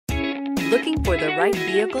Looking for the right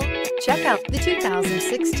vehicle? Check out the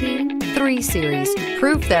 2016 3 Series.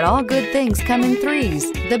 Proof that all good things come in threes.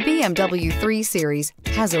 The BMW 3 Series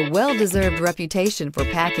has a well-deserved reputation for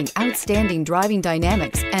packing outstanding driving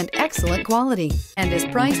dynamics and excellent quality, and is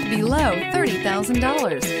priced below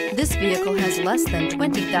 $30,000. This vehicle has less than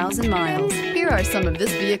 20,000 miles. Here are some of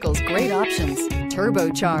this vehicle's great options: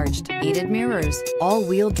 turbocharged, heated mirrors,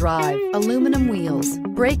 all-wheel drive, aluminum wheels,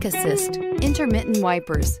 brake assist, intermittent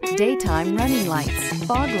wipers, daytime running lights,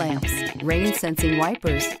 fog lamps, rain-sensing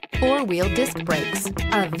wipers, four-wheel disc brakes.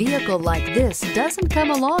 A vehicle like this doesn't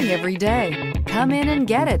come along every day. Come in and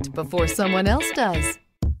get it before someone else does.